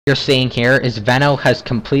You're seeing here is Venno has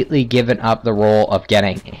completely given up the role of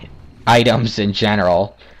getting items in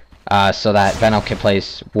general, so that Venno can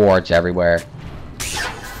place wards everywhere,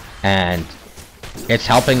 and it's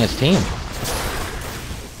helping his team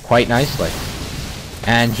quite nicely.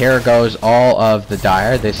 And here goes all of the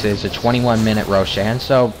Dire. This is a 21-minute Roshan,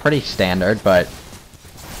 so pretty standard, but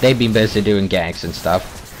they've been busy doing ganks and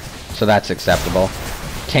stuff, so that's acceptable.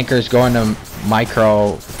 Tinker's going to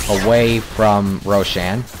micro away from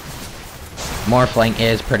Roshan. Morphling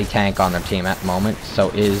is pretty tank on their team at the moment, so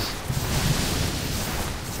is...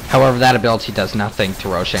 However, that ability does nothing to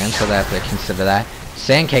Roshan, so they have to consider that.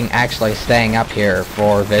 Sand King actually staying up here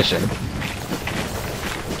for vision,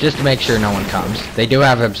 just to make sure no one comes. They do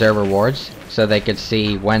have observer wards, so they could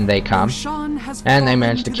see when they come, and they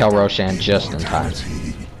managed to kill Roshan just in time.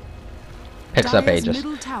 Picks up Aegis.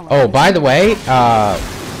 Oh, by the way,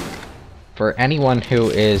 for anyone who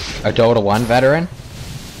is a Dota 1 veteran,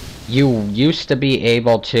 you used to be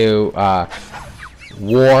able to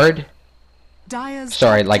ward,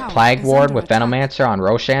 like Plague Ward with Venomancer on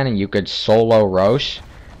Roshan, and you could solo Rosh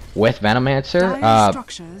with Venomancer.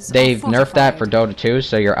 They've nerfed that for Dota 2,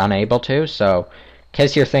 so you're unable to, so in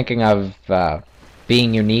case you're thinking of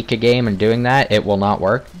being unique a game and doing that, it will not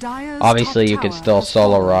work. Obviously, you could still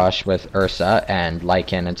solo Rosh with Ursa and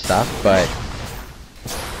Lycan and stuff, but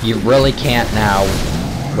you really can't now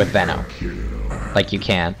with Venno. Like you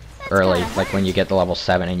can early, like when you get to level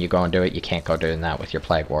 7 and you go and do it, you can't go doing that with your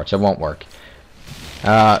Plague Wards. It won't work.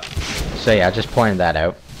 So yeah, just pointed that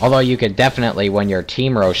out. Although you could definitely, when you're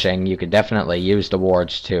team Roshing, you could definitely use the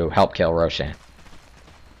wards to help kill Roshan.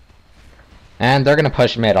 And they're gonna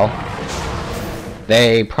push middle.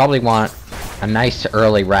 They probably want a nice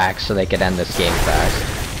early rack so they could end this game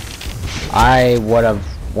fast. I would have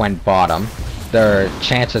went bottom. Their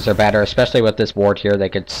chances are better, especially with this ward here. They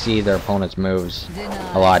could see their opponent's moves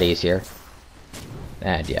a lot easier.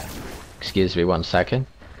 And yeah, excuse me 1 second.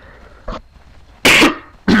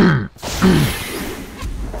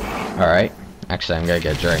 Alright, actually I'm gonna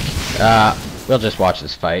get a drink. We'll just watch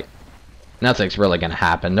this fight. Nothing's really gonna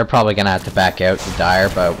happen. They're probably gonna have to back out to Dire,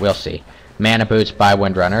 but we'll see. Mana Boots by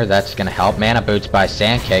Windrunner, that's gonna help. Mana Boots by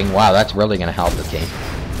Sand King, wow, that's really gonna help the team.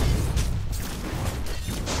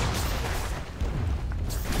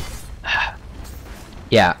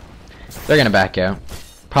 Yeah, they're gonna back out.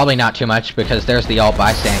 Probably not too much, because there's the ult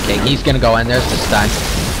by Sand King. He's gonna go in, there's the stun.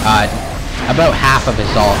 About half of his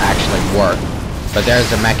ult actually worked. But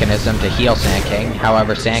there's a mechanism to heal Sand King.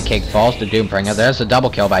 However, Sand King falls to Doombringer. There's a double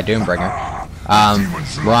kill by Doombringer.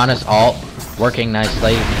 Mirana's ult working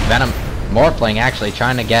nicely. Venom Morphling actually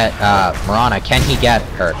trying to get Mirana. Can he get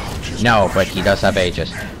her? No, but he does have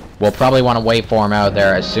Aegis. We'll probably want to waveform out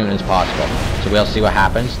there as soon as possible. So we'll see what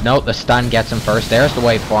happens. Note the stun gets him first. There's the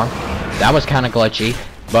waveform. That was kind of glitchy,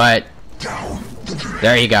 but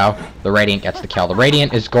there you go. The Radiant gets the kill. The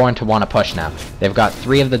Radiant is going to want to push now. They've got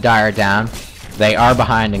 3 of the Dire down. They are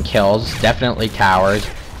behind in kills, definitely towers.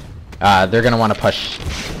 They're going to want to push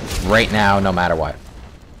right now, no matter what.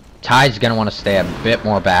 Tide's going to want to stay a bit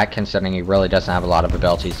more back, considering he really doesn't have a lot of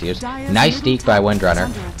abilities to use. Nice deke by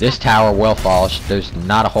Windrunner. This tower will fall. There's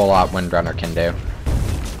not a whole lot Windrunner can do.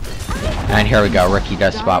 And here we go. Ricky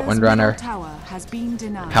does spot Windrunner.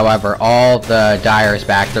 However, all the Dire is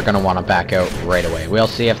back. They're going to want to back out right away. We'll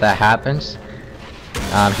see if that happens.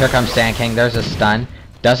 Here comes Sand King. There's a stun.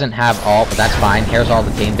 Doesn't have ult, but that's fine. Here's all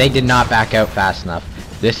the team. They did not back out fast enough.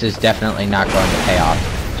 This is definitely not going to pay off,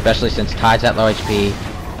 especially since Tide's at low HP.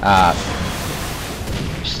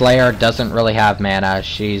 Slayer doesn't really have mana.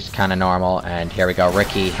 She's kind of normal. And here we go.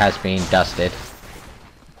 Ricky has been dusted.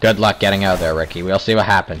 Good luck getting out there, Ricky. We'll see what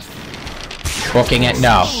happens. Booking it.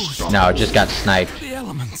 No. No, just got sniped.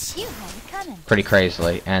 Pretty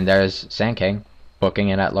crazily. And there's Sand King booking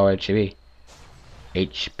it at low HP.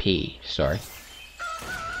 Sorry.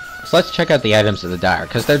 So let's check out the items of the Dire,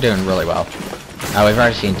 because they're doing really well. We've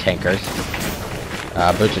already seen Tankers.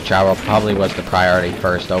 Boots of Travel probably was the priority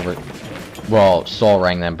first over... Well, Soul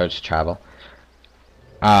Ring, then Boots of Travel.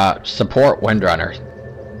 Support Windrunner.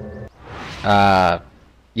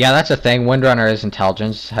 Yeah, that's a thing. Windrunner is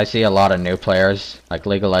intelligence. I see a lot of new players, like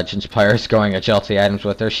League of Legends players, going agility items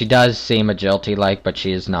with her. She does seem agility-like, but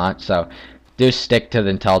she is not, so do stick to the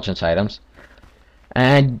intelligence items.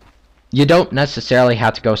 And you don't necessarily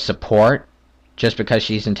have to go support just because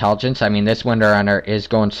she's intelligence. I mean, this Windrunner is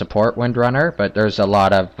going to support Windrunner, but there's a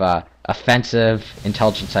lot of offensive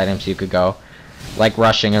intelligence items you could go, like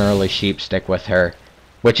rushing an early sheep stick with her,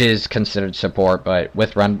 which is considered support, but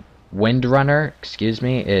with Windrunner, excuse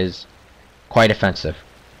me, is quite offensive.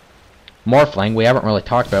 Morphling, we haven't really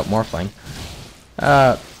talked about Morphling.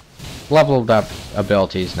 leveled up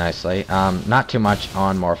abilities nicely. Not too much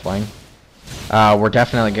on Morphling. We're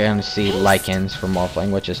definitely going to see Lycans for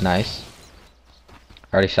Morphling, which is nice.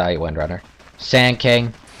 Already saw you, Windrunner. Sand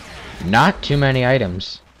King. Not too many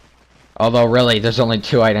items. Although, really, there's only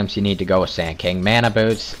 2 items you need to go with Sand King. Mana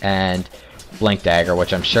Boots and Blink Dagger,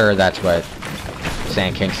 which I'm sure that's what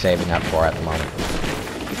Sand King's saving up for at the moment.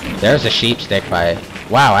 There's a Sheep Stick by...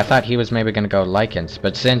 Wow, I thought he was maybe going to go Lycans.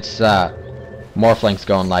 But since Morphling's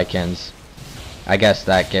going Lycans, I guess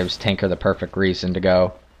that gives Tinker the perfect reason to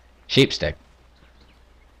go Sheep Stick.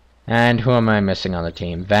 And who am I missing on the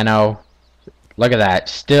team? Veno. Look at that.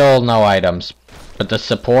 Still no items. But the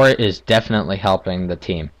support is definitely helping the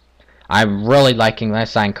team. I'm really liking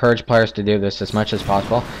this. I encourage players to do this as much as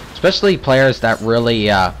possible. Especially players that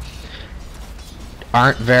really aren't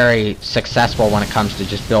very successful when it comes to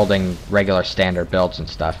just building regular standard builds and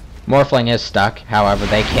stuff. Morphling is stuck. However,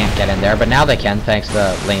 they can't get in there. But now they can, thanks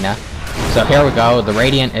to Lena. So here we go. The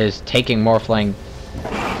Radiant is taking Morphling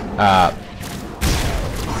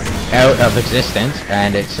out of existence,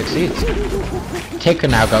 and it succeeds. Tinker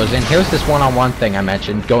now goes in. Here's this one-on-one thing I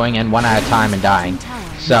mentioned, going in one at a time and dying.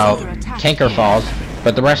 So, Tinker falls,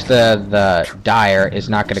 but the rest of the Dire is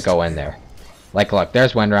not going to go in there. Like, look,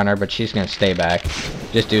 there's Windrunner, but she's going to stay back.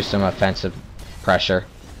 Just do some offensive pressure.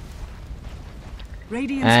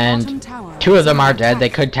 And 2 of them are dead. They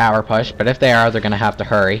could tower push, but if they are, they're going to have to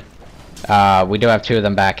hurry. We do have 2 of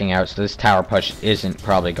them backing out, so this tower push isn't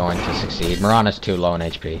probably going to succeed. Mirana's too low in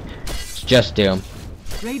HP. It's just Doom.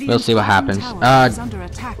 We'll see what happens.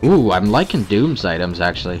 Ooh, I'm liking Doom's items,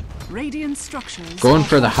 actually. Going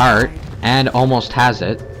for the heart, and almost has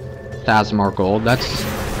it. 1,000 more gold, that's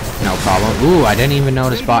no problem. Ooh, I didn't even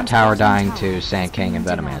notice bot tower dying to Sand King and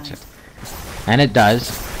Venomancer. And it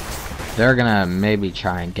does. They're gonna maybe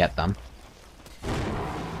try and get them.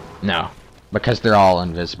 No. Because they're all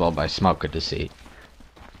invisible by Smoke of Deceit.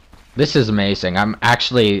 This is amazing. I'm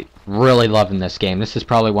actually really loving this game. This is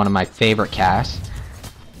probably one of my favorite casts.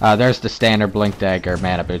 There's the standard Blink Dagger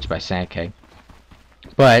Mana Boots by Sand King.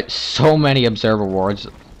 But so many Observer Wards.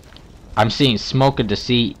 I'm seeing Smoke of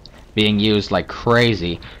Deceit being used like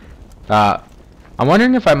crazy. I'm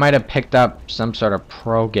wondering if I might have picked up some sort of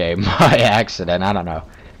pro game by accident. I don't know.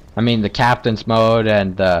 I mean, the Captain's Mode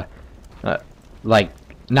and the... like...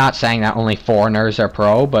 Not saying that only foreigners are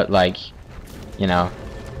pro, but like, you know,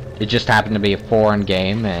 it just happened to be a foreign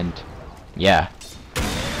game, and yeah.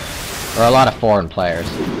 Or a lot of foreign players.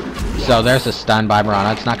 So there's a stun by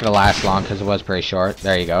Mirana. It's not going to last long because it was pretty short.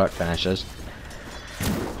 There you go, it finishes.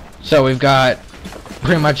 So we've got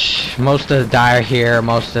pretty much most of the Dire here,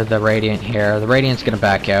 most of the Radiant here. The Radiant's going to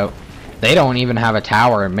back out. They don't even have a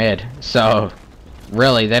tower in mid, so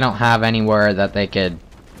really they don't have anywhere that they could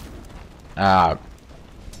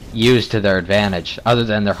use to their advantage other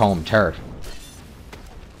than their home turf.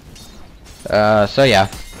 So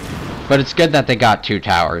yeah, but it's good that they got 2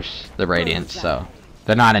 towers, the Radiants, so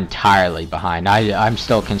they're not entirely behind. I'm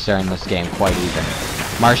still considering this game quite even.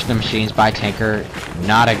 March the Machines by Tinker,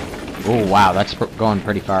 not a... Oh wow, that's going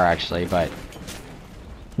pretty far actually, but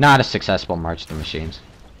not a successful March the Machines.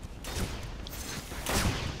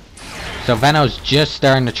 So Veno's just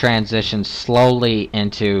starting to transition slowly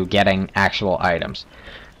into getting actual items.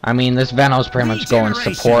 I mean, this Veno's pretty much going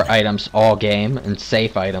support items all game and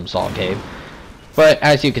safe items all game. But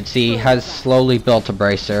as you can see, has slowly built a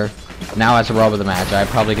Bracer. Now has a Robe of the Magi,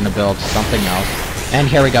 probably going to build something else. And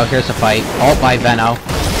here we go, here's a fight. Ult by Veno.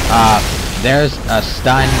 There's a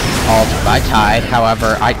stun ult by Tide.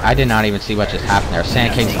 However, I did not even see what just happened there.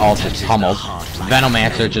 Sand King's ult just pummeled.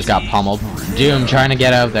 Venomancer just got pummeled. Doom trying to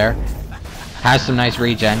get out there. Has some nice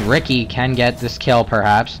regen. Ricky can get this kill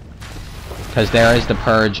perhaps, because there is the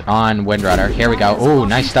Purge on Windrunner. Here we go. Ooh,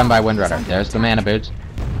 nice stun by Windrunner. There's the Mana Boots.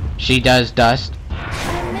 She does dust.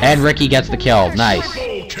 And Ricky gets the kill. Nice.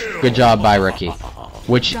 Good job by Ricky.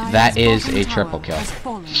 Which, that is a triple kill.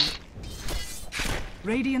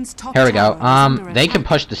 Here we go. They can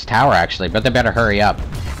push this tower actually, but they better hurry up.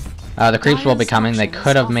 The creeps will be coming. They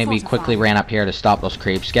could have maybe quickly ran up here to stop those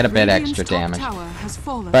creeps, get a bit extra damage.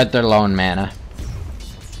 But they're low in mana.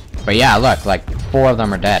 But yeah, look, like 4 of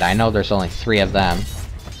them are dead. I know there's only 3 of them,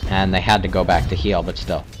 and they had to go back to heal, but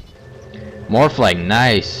still. Morphling,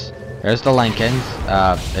 nice. There's the Lincolns,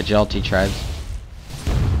 agility treads.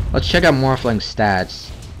 Let's check out Morphling's stats.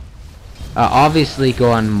 Obviously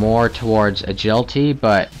going more towards agility,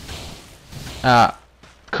 but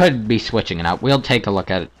could be switching it up. We'll take a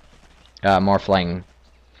look at Morphling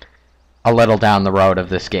a little down the road of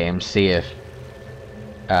this game, see if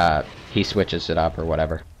he switches it up or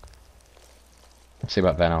whatever. Let's see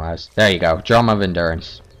what Veno has. There you go. Drum of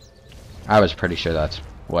Endurance. I was pretty sure that's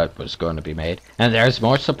what was going to be made. And there's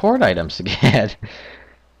more support items again.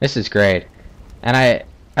 This is great. And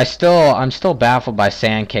I'm still baffled by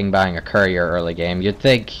Sand King buying a courier early game. You'd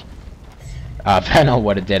think Venno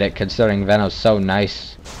would have did it, considering Venno's so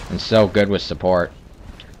nice and so good with support.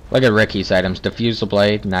 Look at Ricky's items. Diffusal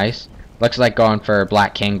Blade, nice. Looks like going for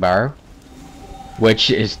Black King Bar, which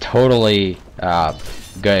is totally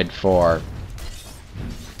good for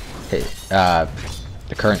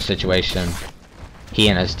the current situation he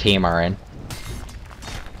and his team are in.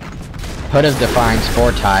 Hood of Defiance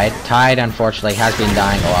for Tide. Tide, unfortunately, has been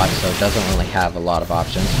dying a lot, so it doesn't really have a lot of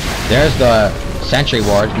options. There's the Sentry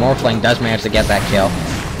Ward. Morphling does manage to get that kill.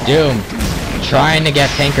 Doom trying to get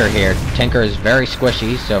Tinker here. Tinker is very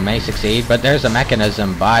squishy, so may succeed, but there's a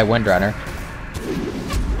mechanism by Windrunner.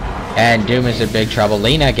 And Doom is in big trouble.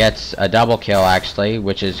 Lena gets a double kill, actually,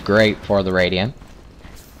 which is great for the Radiant.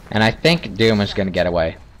 And I think Doom is going to get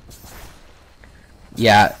away.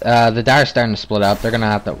 Yeah, the Dire's starting to split up. They're going to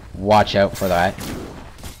have to watch out for that.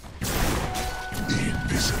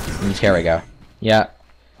 And here we go. Yeah.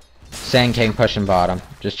 Sand King pushing bottom.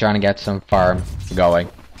 Just trying to get some farm going.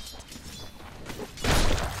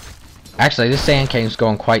 Actually, this Sand King's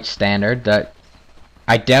going quite standard.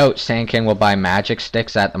 I doubt Sand King will buy magic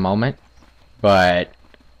sticks at the moment. But...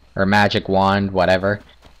 or magic wand, whatever.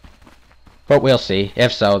 But we'll see.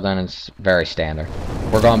 If so, then it's very standard.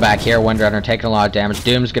 We're going back here. Windrunner taking a lot of damage.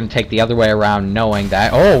 Doom's going to take the other way around knowing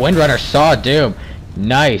that. Oh, Windrunner saw Doom.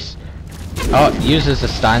 Nice. Oh, uses a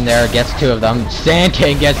stun there. Gets two of them. Sand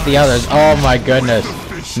King gets the others. Oh my goodness.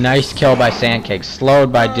 Nice kill by Sand King.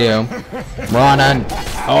 Slowed by Doom. Rana.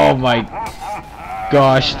 Oh my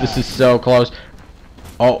gosh. This is so close.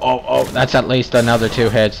 Oh. That's at least another 2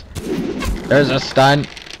 hits. There's a stun.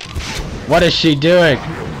 What is she doing?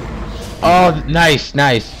 Oh, nice.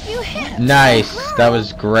 Nice. That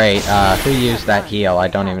was great. Who used that heal? I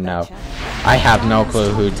don't even know. I have no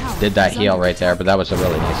clue who did that heal right there, but that was a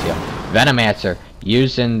really nice heal. Venomancer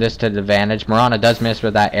using this to advantage. Mirana does miss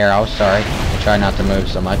with that arrow. Sorry. I try not to move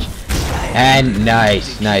so much. And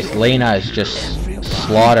nice. Lena is just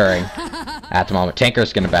slaughtering at the moment.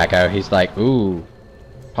 Tinker's gonna back out. He's like, ooh,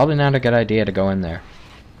 probably not a good idea to go in there.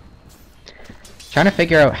 Trying to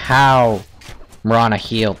figure out how Mirana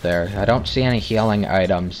healed there. I don't see any healing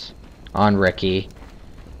items on Ricky.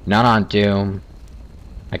 None on Doom.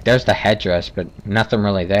 Like, there's the headdress, but nothing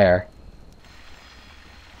really there.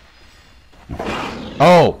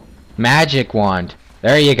 Oh! Magic Wand!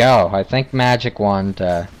 There you go. I think Magic Wand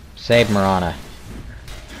saved Mirana.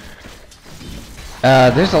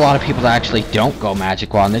 There's a lot of people that actually don't go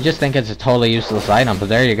Magic Wand. They just think it's a totally useless item, but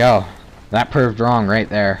there you go. That proved wrong right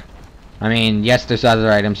there. I mean, yes, there's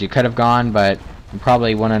other items you could have gone, but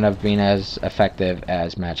probably wouldn't have been as effective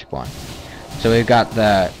as Magic Wand. So we've got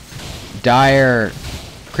the Dire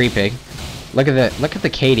creeping. Look at the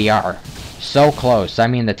KDR. So close. I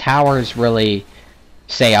mean, the towers really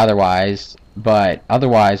say otherwise, but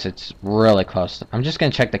otherwise it's really close. I'm just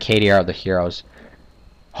gonna check the KDR of the heroes.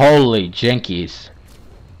 Holy jinkies.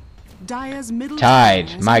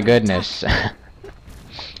 Tide, my goodness.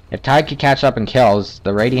 If Tide could catch up in kills,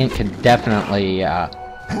 the Radiant could definitely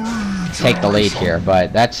take the lead here,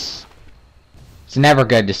 but it's never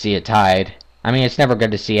good to see it Tide. I mean, it's never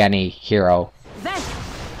good to see any hero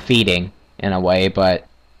feeding in a way, but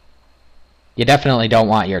you definitely don't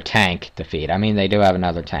want your tank to feed. I mean, they do have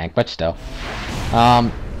another tank, but still.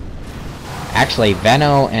 Actually,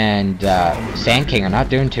 Venno and Sand King are not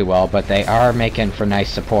doing too well, but they are making for nice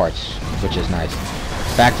supports, which is nice.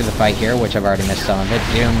 Back to the fight here, which I've already missed some of it.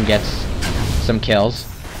 Doom gets some kills.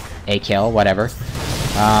 A kill, whatever.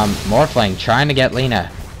 Morphling trying to get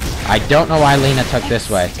Lena. I don't know why Lena took this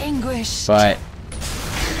way, but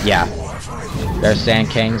yeah. There's Sand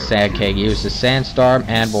King. Sand King uses Sandstorm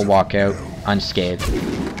and will walk out unscathed.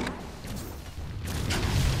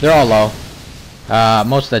 They're all low.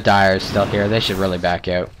 Most of the Dire is still here. They should really back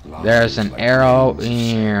out. There's an arrow.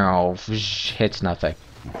 Hits nothing.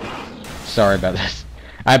 Sorry about this.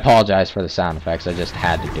 I apologize for the sound effects. I just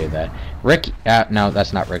had to do that. Ricky. No,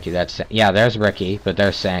 that's not Ricky. Yeah, there's Ricky, but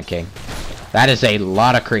there's Sand King. That is a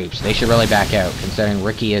lot of creeps. They should really back out, considering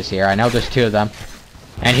Ricky is here. I know there's 2 of them.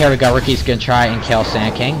 And here we go. Ricky's gonna try and kill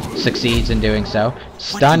Sand King. Succeeds in doing so.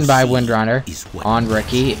 Stunned by Windrunner on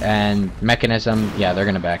Ricky, and Mechanism. Yeah, they're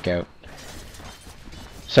gonna back out.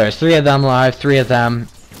 So there's 3 of them live. 3 of them.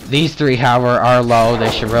 These 3, however, are low.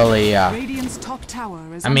 They should really. I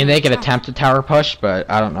mean, they could attempt a tower push, but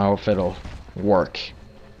I don't know if it'll work.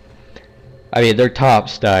 I mean, their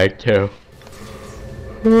tops died too.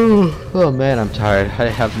 Oh man, I'm tired. I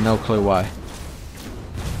have no clue why.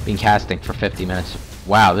 Been casting for 50 minutes.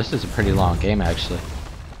 Wow, this is a pretty long game actually.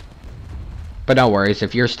 But no worries,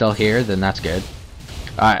 if you're still here, then that's good.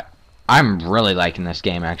 I'm really liking this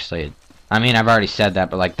game, actually. I mean, I've already said that,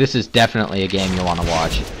 but like, this is definitely a game you want to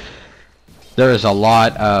watch. There is a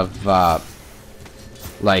lot of,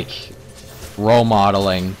 like, role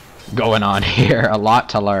modeling going on here. A lot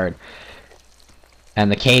to learn. And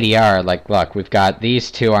the KDR, like, look, we've got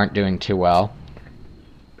these two aren't doing too well.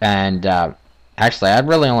 And, actually, I'd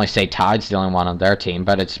really only say Tide's the only one on their team,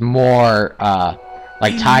 but it's more,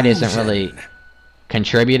 like, Tide isn't really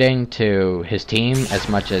contributing to his team as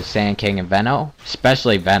much as Sand King and Veno,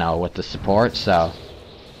 especially Veno with the support, so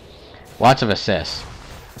lots of assists,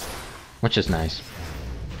 which is nice.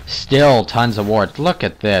 Still tons of wards. Look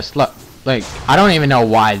at this. Look, like, I don't even know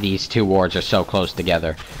why these two wards are so close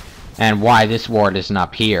together, and why this ward isn't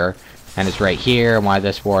up here and it's right here, and why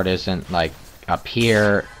this ward isn't like up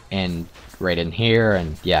here and right in here.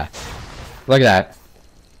 And yeah, look at that,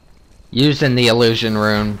 using the illusion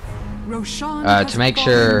rune to make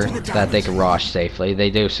sure that they can Rosh safely. They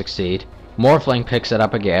do succeed. Morphling picks it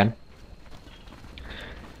up again.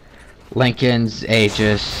 Lincoln's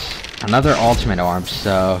Aegis, another ultimate orb,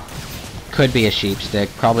 so could be a sheep stick.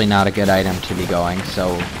 Probably not a good item to be going,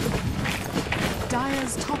 so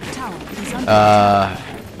Dire's top tower is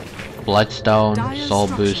under Bloodstone, Dire's Soul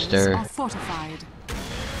structures Booster. are fortified.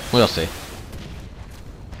 We'll see.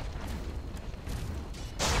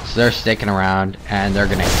 So they're sticking around, and they're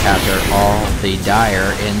gonna capture all the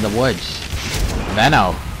Dire in the woods.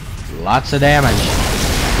 Veno, lots of damage.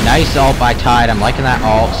 Nice ult by Tide. I'm liking that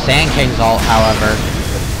ult. Sand King's ult, however,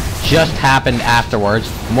 just happened afterwards.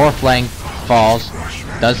 Morphling falls.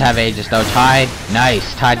 Does have Aegis though. Tide,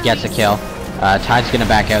 nice. Tide gets a kill. Tide's gonna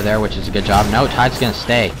back out there, which is a good job. No, Tide's gonna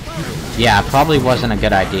stay. Yeah, probably wasn't a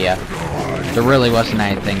good idea. There really wasn't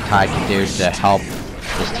anything Tide could do to help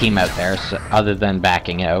his team out there, so, other than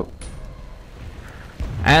backing out.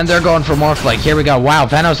 And they're going for Morphling. Here we go. Wow,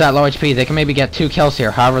 Veno's at low HP. They can maybe get 2 kills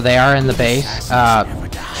here. However, they are in the base.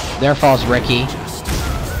 There falls Ricky.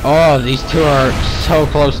 Oh, these two are so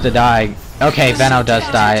close to dying. Okay, Veno does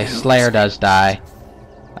die. Slayer does die.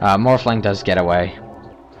 Morphling does get away.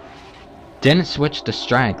 Didn't switch to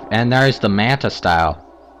strength. And there's the Manta style.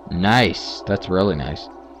 Nice. That's really nice.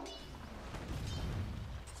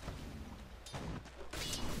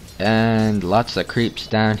 And lots of creeps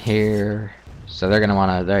down here. So they're gonna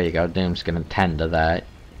wanna, there you go, Doom's gonna tend to that.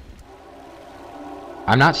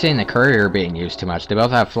 I'm not seeing the courier being used too much. They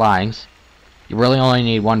both have flyings. You really only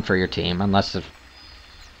need one for your team, unless if,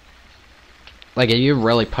 like, if you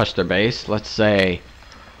really push their base, let's say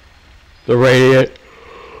the Radiant,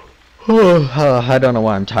 I don't know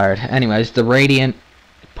why I'm tired. Anyways, the Radiant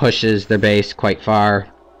pushes their base quite far.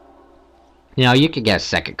 You know, you could get a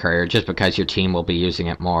second courier just because your team will be using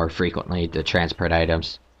it more frequently to transport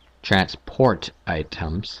items.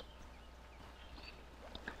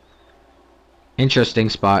 Interesting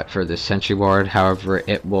spot for the sentry ward, however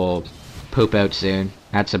it will poop out soon.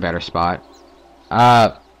 That's a better spot.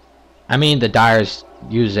 I mean, the Dire's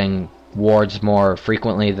using wards more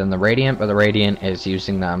frequently than the Radiant, but the Radiant is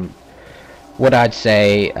using them, what I'd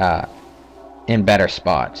say, in better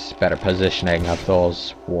spots, better positioning of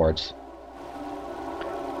those wards.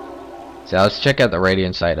 So let's check out the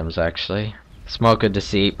Radiant's items, actually. Smoke of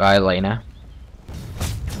Deceit by Elena.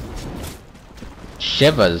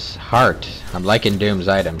 Shiva's Heart. I'm liking Doom's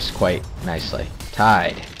items quite nicely.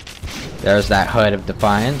 Tide. There's that Hood of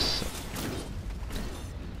Defiance.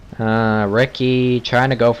 Ricky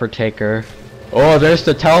trying to go for Taker. Oh, there's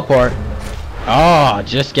the teleport. Oh,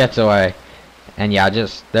 just gets away. And yeah,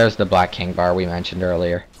 there's the Black King bar we mentioned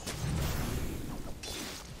earlier.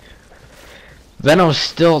 Veno's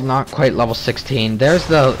still not quite level 16. There's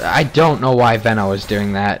the, I don't know why Veno is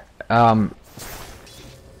doing that.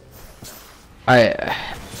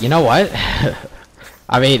 You know what?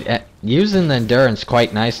 I mean, using the endurance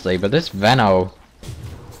quite nicely, but this Veno,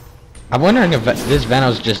 I'm wondering if this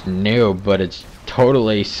Veno's just new, but it's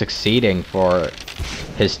totally succeeding for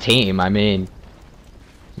his team. I mean,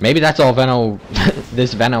 maybe that's all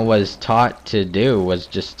this Veno was taught to do, was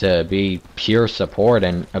just to be pure support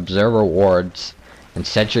and observer wards and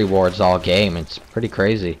sentry wards all game. It's pretty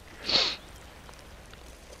crazy.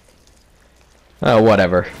 Oh,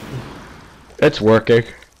 whatever. It's working.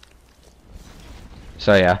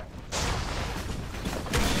 So yeah.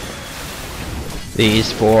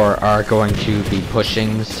 These 4 are going to be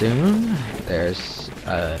pushing soon. There's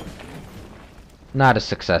not a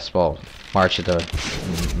successful March of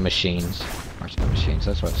the Machines. March of the Machines,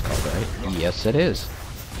 that's what it's called, right? Yes, it is.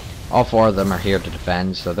 All 4 of them are here to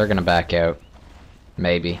defend, so they're gonna back out.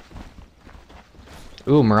 Maybe.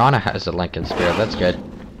 Ooh, Mirana has a Lincoln Spear, that's good.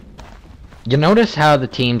 you notice how the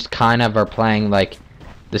teams kind of are playing like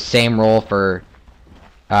the same role for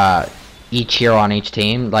each hero on each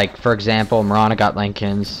team. Like for example, Mirana got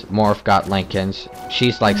Lincolns, Morph got Lincolns.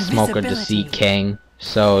 She's like Smoke of Deceit King,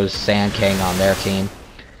 so is Sand King on their team.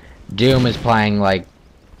 Doom is playing like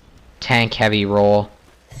tank heavy role,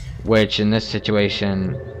 which in this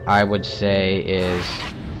situation I would say is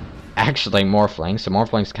actually Morphling. So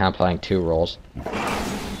Morphling's kind of playing two roles.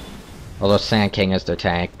 Although Sand King is their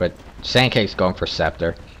tank, but Sand King's going for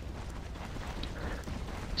Scepter.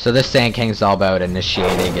 So this Sand King's all about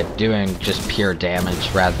initiating and doing just pure damage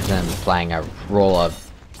rather than playing a role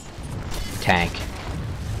of tank.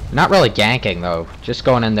 Not really ganking though, just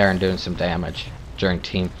going in there and doing some damage during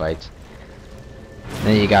team fights.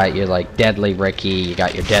 Then you got your like Deadly Ricky, you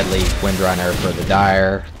got your Deadly Windrunner for the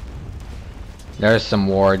Dire. There's some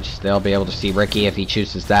wards, they'll be able to see Ricky if he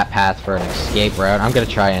chooses that path for an escape route. I'm gonna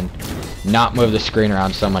try and not move the screen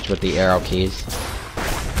around so much with the arrow keys.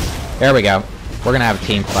 There we go. We're gonna have a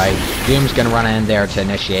team fight. Doom's gonna run in there to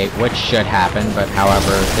initiate, which should happen, but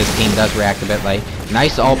however, his team does react a bit late.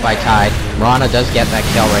 Nice ult by Tide. Mirana does get that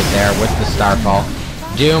kill right there with the Starfall.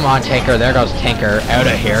 Doom on Tinker. There goes Tinker out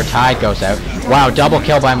of here. Tide goes out. Wow, double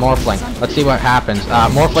kill by Morphling. Let's see what happens.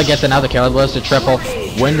 Morphling gets another kill. It was a triple.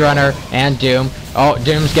 Windrunner and Doom. Oh,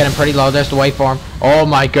 Doom's getting pretty low. There's the waveform. Oh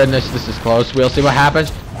my goodness, this is close. We'll see what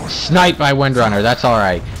happens. Sniped by Windrunner. That's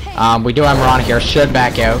alright. We do have Mirana here. Should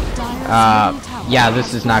back out. Yeah,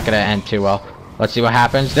 this is not going to end too well. Let's see what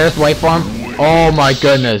happens. There's the waveform. Oh my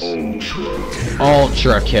goodness.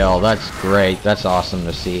 Ultra kill. That's great. That's awesome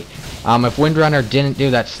to see. If Windrunner didn't do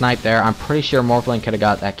that snipe there, I'm pretty sure Morphling could have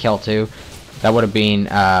got that kill too. That would have been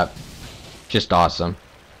just awesome.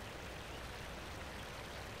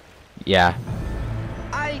 Yeah.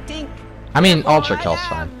 I mean, ultra kill's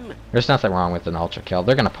fine. There's nothing wrong with an ultra kill.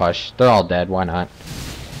 They're gonna push. They're all dead. Why not?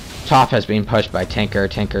 Top has been pushed by Tinker.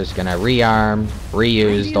 Tinker's gonna rearm,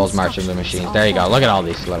 reuse those March of the Machines. There you go. Look at all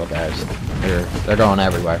these little guys. They're going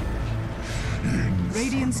everywhere.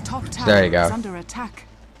 Radiant's top tower There you go. is under attack.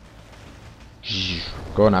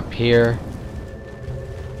 Going up here.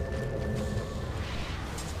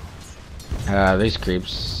 These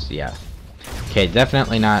creeps, yeah. Okay,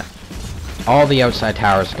 definitely not. All the outside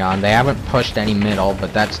towers gone. They haven't pushed any middle,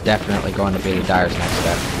 but that's definitely going to be the Dire's next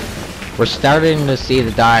step. We're starting to see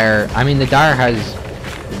the Dire. I mean, the Dire has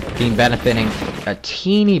been benefiting a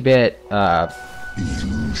teeny bit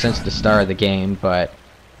since the start of the game, but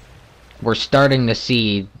we're starting to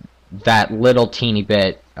see that little teeny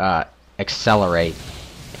bit accelerate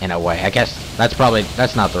in a way. I guess that's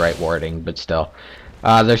not the right wording, but still.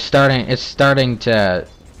 It's starting to,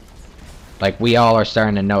 like, we all are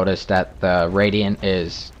starting to notice that the Radiant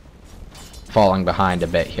is falling behind a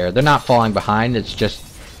bit here. They're not falling behind, it's just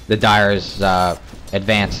the Dire's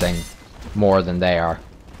advancing more than they are.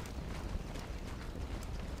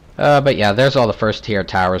 But yeah, there's all the first tier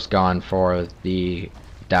towers gone for the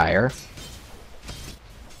Dire.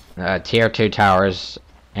 Tier 2 towers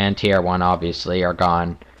and tier 1 obviously are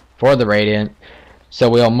gone for the Radiant. So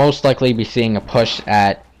we'll most likely be seeing a push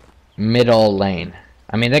at middle lane.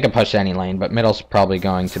 I mean, they can push any lane, but middle's probably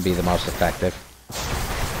going to be the most effective.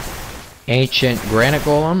 Ancient Granite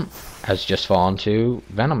Golem has just fallen to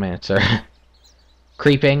Venomancer.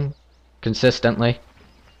 Creeping consistently.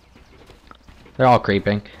 They're all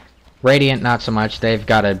creeping. Radiant not so much. They've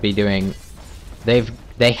got to be doing...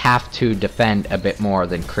 They have to defend a bit more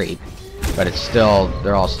than creep. But it's still...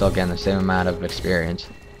 They're all still getting the same amount of experience.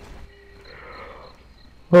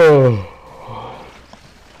 Oh.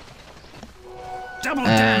 Double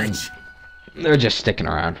damage. They're just sticking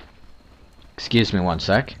around. Excuse me one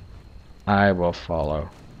sec. I will follow.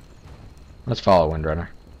 Let's follow Windrunner.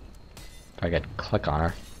 If I could click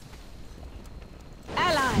on her.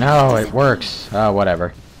 No, it works. Oh,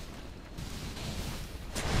 whatever.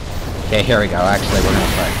 Okay, here we go. Actually, we're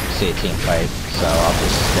gonna see a team fight, so I'll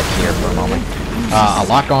just stick here for a moment. A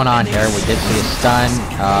lot going on here. We did see a stun.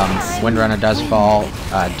 Windrunner does fall.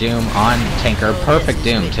 Doom on Tinker. Perfect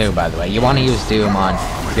Doom, too, by the way. You want to use Doom on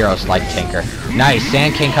heroes like Tinker. Nice.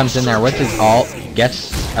 Sand King comes in there with his ult.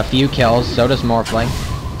 Gets a few kills. So does Morphling.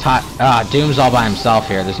 Doom's all by himself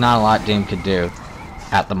here. There's not a lot Doom could do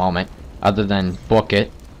at the moment, other than book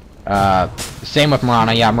it. Same with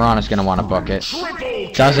Mirana. Yeah, Mirana's going to want to book it.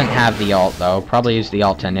 Doesn't have the ult, though. Probably use the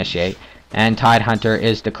ult to initiate. And Tide Hunter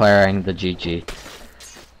is declaring the GG.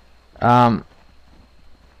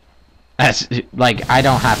 That's, like, I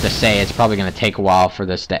don't have to say, it's probably going to take a while for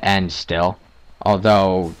this to end still.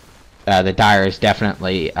 Although, the Dire is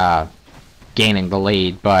definitely, gaining the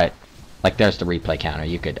lead, but, like, there's the replay counter.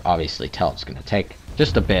 You could obviously tell it's going to take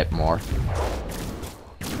just a bit more.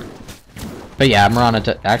 But yeah, Mirana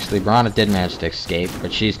did manage to escape,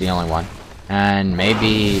 but she's the only one. And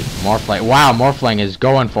maybe Morphling. Wow, Morphling is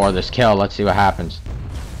going for this kill. Let's see what happens.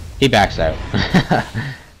 He backs out.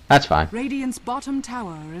 That's fine. Radiant's bottom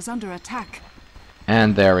tower is under attack.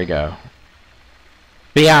 And there we go.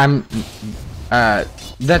 But yeah,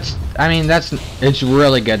 it's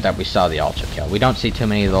really good that we saw the ultra kill. We don't see too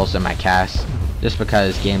many of those in my cast, just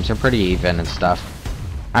because games are pretty even and stuff.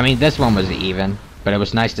 I mean, this one was even, but it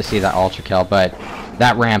was nice to see that ultra kill. But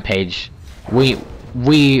that rampage, we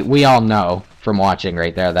all know from watching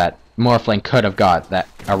right there that Morphling could have got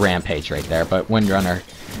a rampage right there, but Windrunner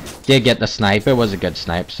did get the snipe. It was a good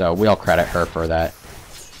snipe, so we'll credit her for that.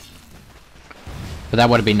 But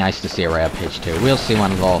that would be nice to see a rampage too. We'll see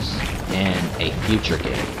one of those in a future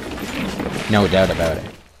game. No doubt about it.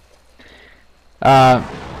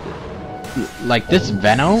 Like this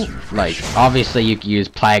Veno, like obviously you can use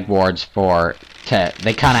plague wards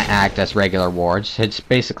they kind of act as regular wards. It's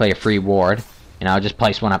basically a free ward. You know, just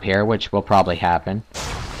place one up here, which will probably happen.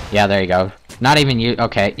 Yeah, there you go. Not even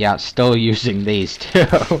okay, yeah, still using these too.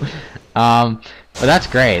 But that's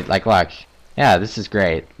great. Like, look. Yeah, this is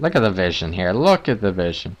great. Look at the vision here. Look at the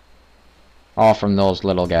vision. All from those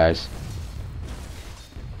little guys.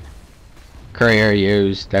 Courier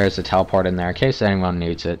used. There's a teleport in there in case anyone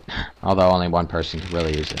needs it. Although only one person can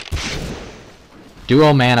really use it.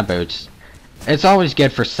 Dual mana boots. It's always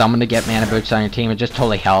good for someone to get mana boots on your team. It just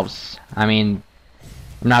totally helps. I mean,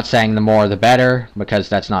 I'm not saying the more the better, because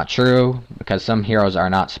that's not true. Because some heroes are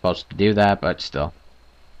not supposed to do that, but still.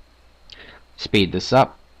 Speed this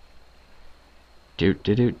up. A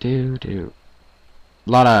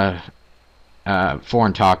lot of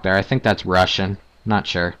foreign talk there. I think that's Russian. Not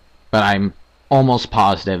sure. But I'm almost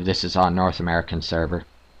positive this is on North American server.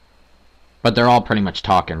 But they're all pretty much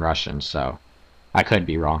talking Russian, so I could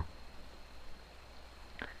be wrong.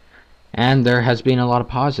 And there has been a lot of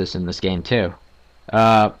pauses in this game too.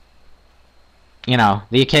 You know,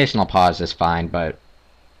 the occasional pause is fine, but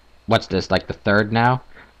what's this, like the third now?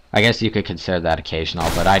 I guess you could consider that occasional,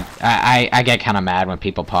 but I get kind of mad when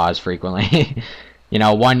people pause frequently. You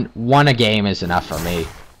know, one a game is enough for me,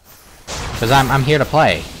 because I'm here to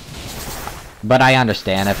play. But I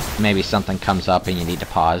understand if maybe something comes up and you need to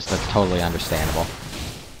pause. That's totally understandable.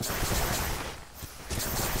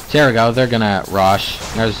 So there we go. They're gonna rush.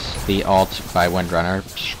 There's the ult by Windrunner.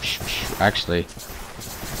 Actually,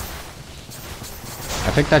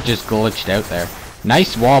 I think that just glitched out there.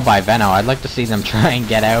 Nice wall by Veno. I'd like to see them try and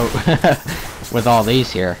get out with all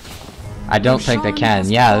these here. I don't think they can.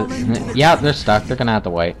 Yeah, they're stuck. They're gonna have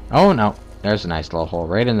to wait. Oh no, there's a nice little hole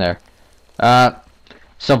right in there.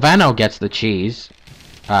 So Veno gets the cheese.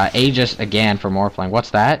 Aegis again for Morphling.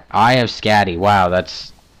 What's that? Eye of Scatty. Wow,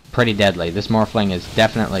 that's pretty deadly. This Morphling is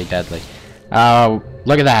definitely deadly.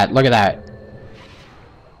 Look at that. Look at that.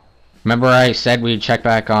 Remember I said we'd check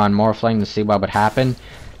back on Morphling to see what would happen?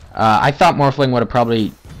 I thought Morphling would have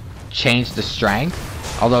probably changed the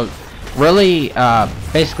strength. Although, really,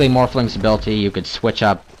 basically Morphling's ability, you could switch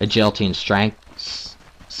up agility and strength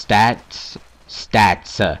stats.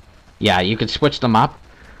 Yeah, you could switch them up.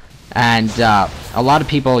 And a lot of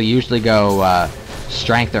people usually go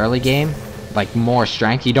strength early game. Like, more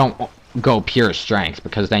strength. You don't go pure strength,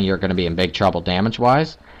 because then you're going to be in big trouble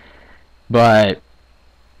damage-wise. But,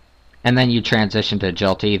 and then you transition to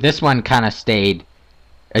agility. This one kind of stayed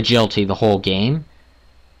agility the whole game,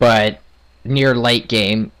 but near late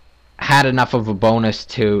game had enough of a bonus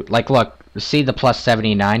to, like, look, see the plus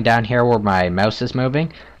 79 down here where my mouse is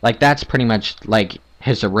moving? Like, that's pretty much like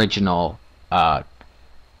his original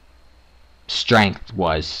strength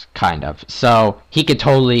was, kind of. So he could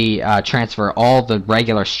totally transfer all the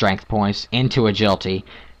regular strength points into agility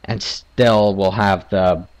and still will have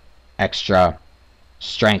the extra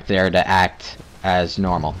strength there to act as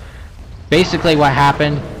normal. Basically what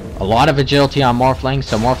happened, a lot of agility on Morphling,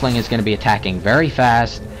 so Morphling is going to be attacking very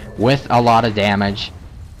fast with a lot of damage,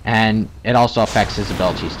 and it also affects his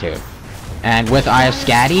abilities too. And with Eye of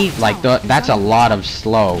Scatty, like, that's a lot of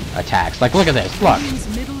slow attacks. Like, look at this,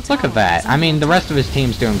 look at that. I mean, the rest of his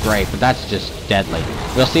team's doing great, but that's just deadly.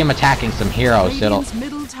 We'll see him attacking some heroes,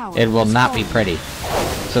 it will not be pretty.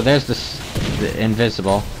 So there's the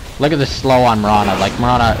invisible. Look at the slow on Mirana. Like,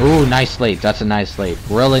 Mirana, ooh, nice sleep. That's a nice sleep.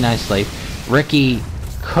 Really nice sleep. Ricky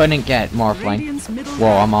couldn't get Morphling.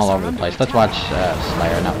 Whoa, I'm all over the place. Let's watch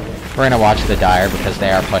Slayer. No, we're going to watch the Dire because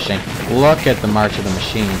they are pushing. Look at the March of the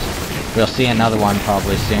Machines. We'll see another one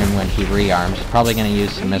probably soon when he rearms. Probably going to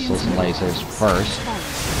use some missiles and lasers first.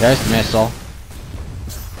 There's the missile.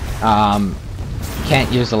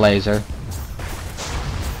 Can't use the laser.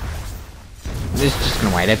 it's just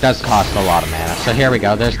gonna wait. It does cost a lot of mana. So here we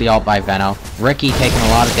go. There's the ult by Veno. Ricky taking a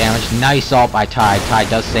lot of damage. Nice ult by Tide. Tide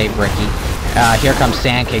does save Ricky. Here comes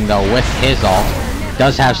Sand King though with his ult.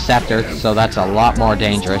 Does have Scepter, so that's a lot more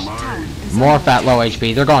dangerous. Morph at low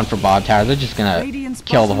HP. They're going for Bob Tower. They're just gonna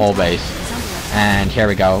kill the whole base. And here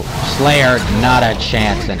we go. Slayer, not a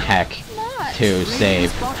chance in heck to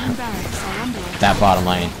save that bottom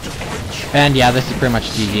lane. And yeah, this is pretty much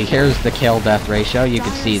GG. Here's the kill-death ratio. You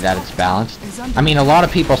can see that it's balanced. I mean, a lot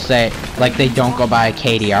of people say, like, they don't go by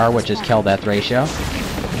KDR, which is kill-death ratio.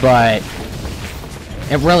 But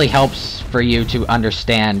it really helps for you to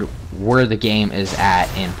understand where the game is at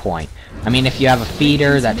in point. I mean, if you have a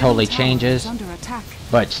feeder, that totally changes.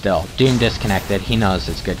 But still, Doom disconnected. He knows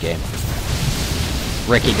it's a good game.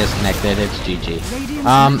 Ricky disconnected. It's GG.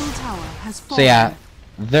 So yeah.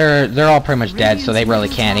 They're all pretty much dead, so they really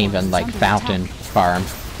can't even, like, fountain farm.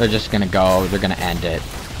 They're just gonna go, they're gonna end it,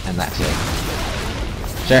 and that's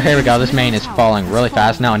it. So here we go, this main is falling really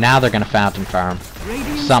fast. Now they're gonna fountain farm.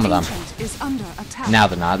 Some of them. Now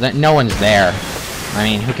they're not. No one's there. I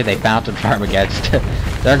mean, who could they fountain farm against?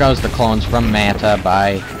 There goes the clones from Manta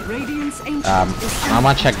by... I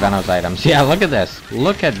want to check Veno's items. Yeah, look at this.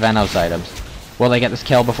 Look at Veno's items. Will they get this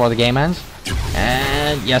kill before the game ends?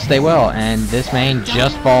 And yes, they will. And this main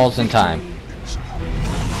just falls in time. So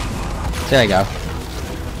there you go.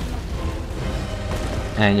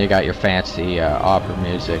 And you got your fancy opera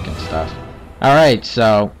music and stuff. Alright,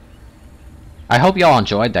 so I hope y'all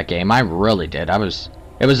enjoyed that game. I really did. It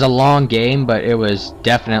was a long game, but it was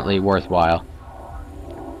definitely worthwhile.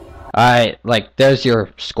 Alright, like, there's your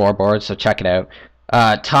scoreboard, so check it out.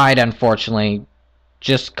 Tide, unfortunately,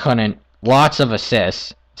 just couldn't. Lots of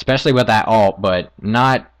assists, especially with that ult, but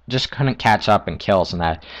just couldn't catch up in kills and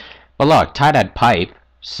that. But look, Tide had pipe,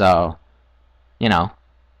 so, you know,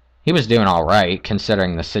 he was doing alright,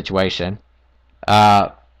 considering the situation.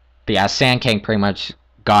 But yeah, Sand King pretty much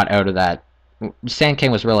got out of that. Sand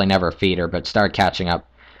King was really never a feeder, but started catching up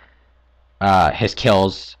his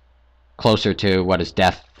kills closer to what his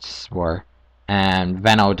deaths were. And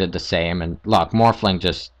Veno did the same, and look, Morphling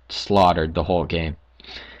just slaughtered the whole game.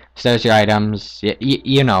 So there's your items.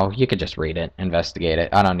 You know, you could just read it, investigate it.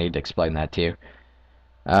 I don't need to explain that to you.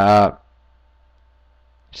 It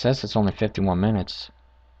says it's only 51 minutes.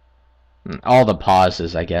 All the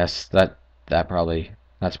pauses, I guess. That's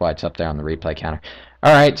why it's up there on the replay counter.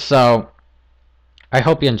 Alright, so I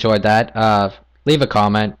hope you enjoyed that. Leave a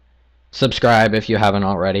comment. Subscribe if you haven't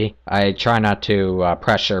already. I try not to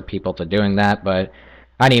pressure people to doing that, but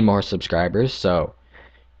I need more subscribers, so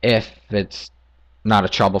if it's not a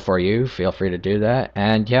trouble for you, feel free to do that.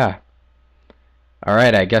 And yeah.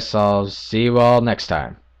 Alright, I guess I'll see you all next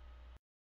time.